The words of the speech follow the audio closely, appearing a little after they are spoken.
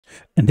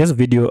In this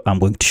video, I'm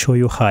going to show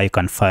you how you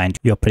can find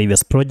your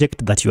previous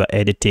project that you are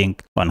editing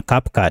on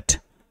CapCut.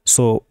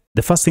 So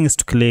the first thing is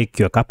to click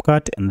your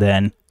CapCut and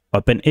then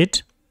open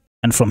it.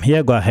 And from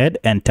here, go ahead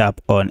and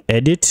tap on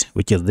edit,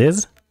 which is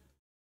this.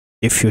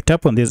 If you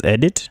tap on this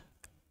edit,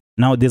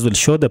 now this will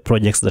show the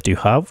projects that you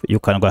have. You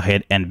can go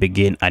ahead and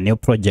begin a new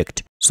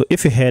project. So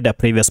if you had a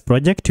previous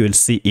project, you will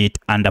see it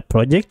under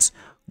projects.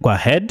 Go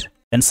ahead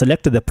and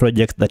select the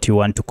project that you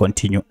want to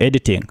continue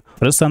editing.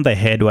 For instance, I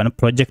had one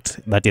project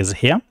that is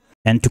here.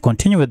 And to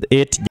continue with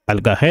it, I'll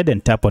go ahead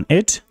and tap on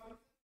it.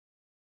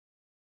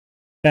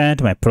 And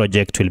my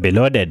project will be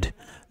loaded.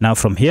 Now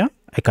from here,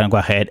 I can go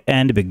ahead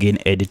and begin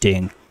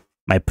editing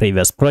my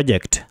previous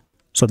project.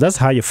 So that's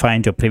how you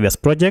find your previous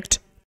project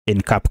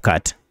in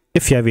CapCut.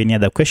 If you have any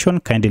other question,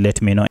 kindly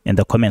let me know in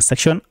the comment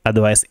section.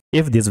 Otherwise,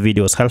 if this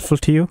video was helpful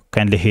to you,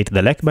 kindly hit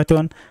the like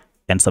button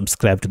and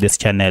subscribe to this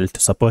channel to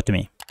support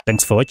me.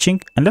 Thanks for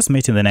watching, and let's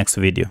meet in the next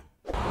video.